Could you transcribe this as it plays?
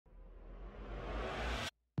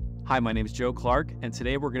Hi, my name is Joe Clarke, and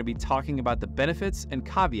today we're going to be talking about the benefits and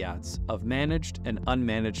caveats of managed and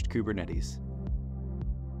unmanaged Kubernetes.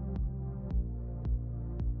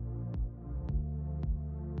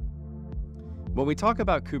 When we talk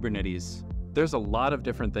about Kubernetes, there's a lot of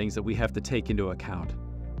different things that we have to take into account.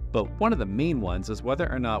 But one of the main ones is whether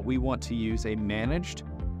or not we want to use a managed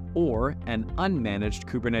or an unmanaged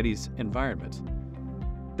Kubernetes environment.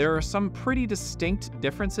 There are some pretty distinct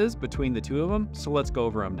differences between the two of them, so let's go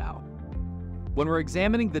over them now. When we're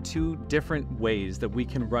examining the two different ways that we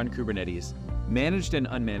can run Kubernetes, managed and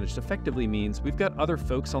unmanaged effectively means we've got other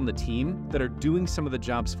folks on the team that are doing some of the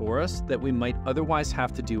jobs for us that we might otherwise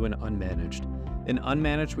have to do in unmanaged. In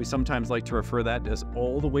unmanaged, we sometimes like to refer that as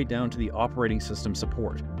all the way down to the operating system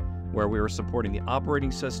support, where we are supporting the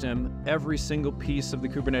operating system, every single piece of the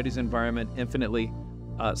Kubernetes environment infinitely,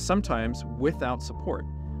 sometimes without support.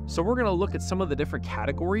 So we're going to look at some of the different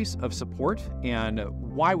categories of support and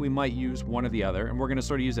why we might use one or the other. And we're going to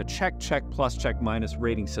sort of use a check, check, plus, check, minus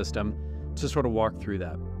rating system to sort of walk through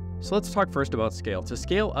that. So let's talk first about scale. To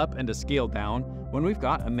scale up and to scale down, when we've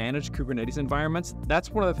got a managed Kubernetes environments, that's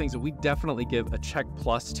one of the things that we definitely give a check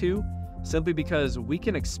plus to, simply because we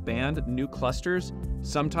can expand new clusters,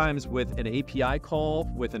 sometimes with an API call,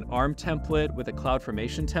 with an ARM template, with a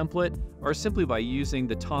CloudFormation template, or simply by using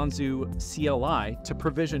the Tanzu CLI to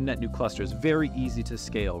provision net new clusters. Very easy to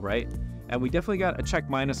scale, right? And we definitely got a check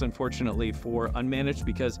minus, unfortunately, for unmanaged,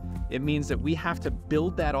 because it means that we have to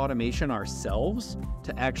build that automation ourselves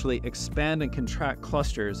to actually expand and contract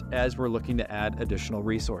clusters as we're looking to add additional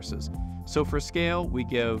resources. So for scale, we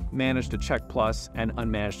give managed a check plus and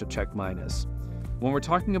unmanaged a check minus. When we're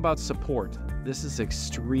talking about support, this is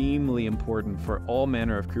extremely important for all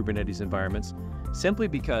manner of Kubernetes environments, simply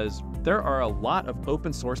because there are a lot of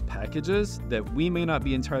open source packages that we may not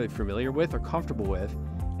be entirely familiar with or comfortable with.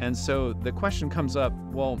 And so the question comes up,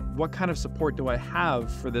 well, what kind of support do I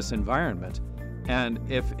have for this environment? And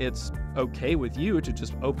if it's okay with you to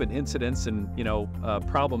just open incidents and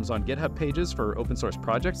problems on GitHub pages for open source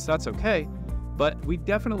projects, that's okay. But we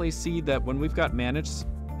definitely see that when we've got managed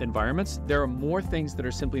environments, there are more things that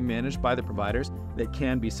are simply managed by the providers that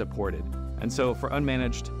can be supported. And so for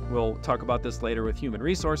unmanaged, we'll talk about this later with human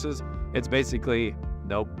resources. It's basically,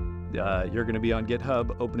 nope, you're going to be on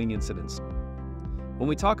GitHub opening incidents. When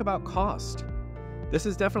we talk about cost, this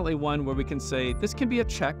is definitely one where we can say this can be a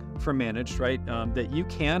check for managed, right? That you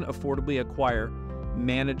can affordably acquire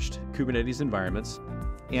managed Kubernetes environments,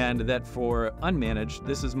 and that for unmanaged,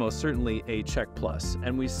 this is most certainly a check plus.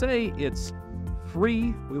 And we say it's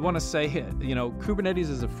free. We want to say, Kubernetes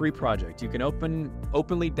is a free project. You can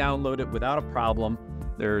openly download it without a problem.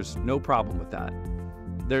 There's no problem with that.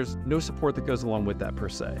 There's no support that goes along with that per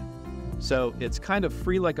se. So it's kind of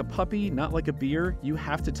free like a puppy, not like a beer. You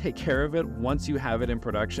have to take care of it once you have it in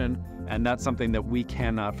production, and that's something that we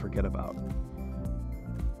cannot forget about.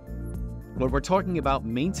 When we're talking about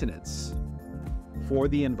maintenance for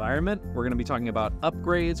the environment, we're going to be talking about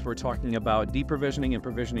upgrades, we're talking about deprovisioning and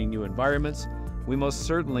provisioning new environments. We most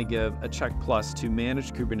certainly give a check plus to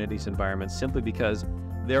managed Kubernetes environments simply because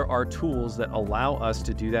there are tools that allow us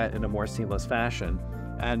to do that in a more seamless fashion.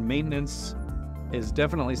 And maintenance is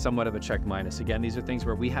definitely somewhat of a check minus. Again, these are things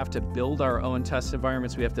where we have to build our own test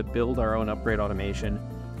environments, we have to build our own upgrade automation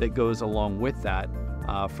that goes along with that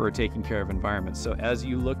for taking care of environments. So as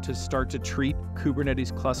you look to start to treat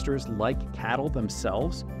Kubernetes clusters like cattle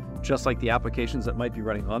themselves, just like the applications that might be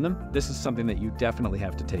running on them, this is something that you definitely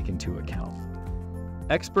have to take into account.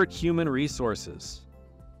 Expert human resources.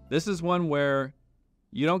 This is one where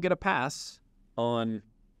you don't get a pass on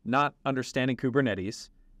not understanding Kubernetes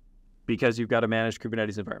because you've got to manage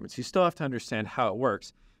Kubernetes environments. You still have to understand how it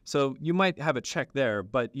works. So you might have a check there,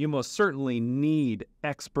 but you most certainly need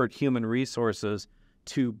expert human resources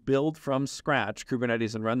to build from scratch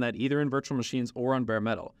Kubernetes and run that either in virtual machines or on bare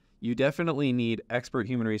metal. You definitely need expert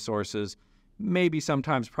human resources, maybe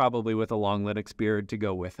sometimes probably with a long Linux beard to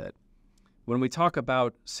go with it. When we talk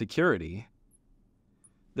about security,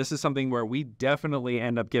 this is something where we definitely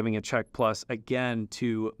end up giving a check plus, again,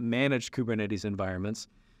 to manage Kubernetes environments,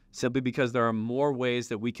 simply because there are more ways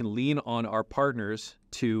that we can lean on our partners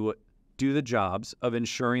to do the jobs of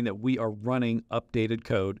ensuring that we are running updated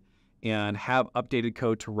code and have updated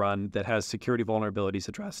code to run that has security vulnerabilities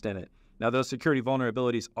addressed in it. Now, those security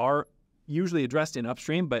vulnerabilities are usually addressed in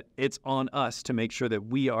upstream, but it's on us to make sure that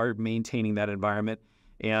we are maintaining that environment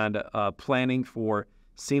and planning for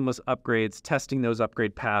seamless upgrades, testing those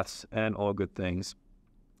upgrade paths, and all good things.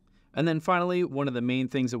 And then finally, one of the main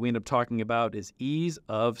things that we end up talking about is ease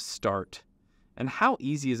of start. And how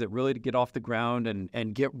easy is it really to get off the ground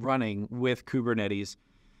and get running with Kubernetes?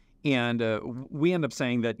 And we end up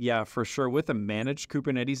saying that, yeah, for sure, with a managed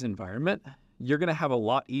Kubernetes environment, you're going to have a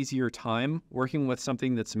lot easier time working with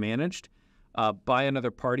something that's managed by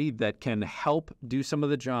another party that can help do some of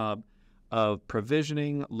the job of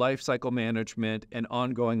provisioning, lifecycle management, and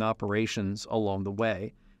ongoing operations along the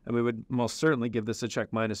way. And we would most certainly give this a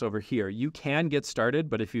check minus over here. You can get started,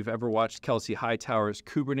 but if you've ever watched Kelsey Hightower's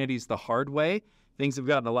Kubernetes the Hard Way, things have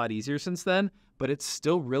gotten a lot easier since then, but it's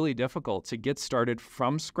still really difficult to get started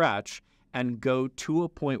from scratch and go to a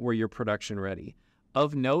point where you're production ready.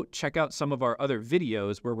 Of note, check out some of our other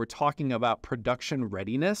videos where we're talking about production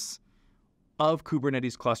readiness of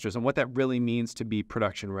Kubernetes clusters and what that really means to be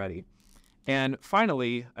production ready. And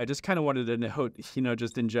finally, I just kind of wanted to note,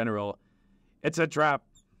 just in general, it's a trap.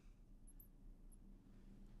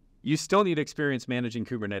 You still need experience managing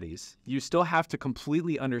Kubernetes. You still have to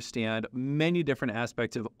completely understand many different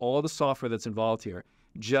aspects of all the software that's involved here.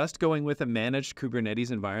 Just going with a managed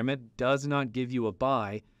Kubernetes environment does not give you a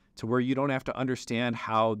buy to where you don't have to understand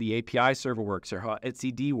how the API server works or how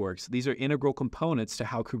etcd works. These are integral components to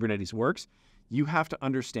how Kubernetes works. You have to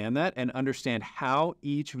understand that and understand how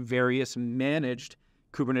each various managed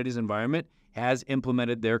Kubernetes environment has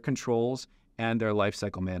implemented their controls and their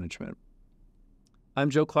lifecycle management. I'm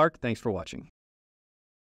Joe Clarke. Thanks for watching.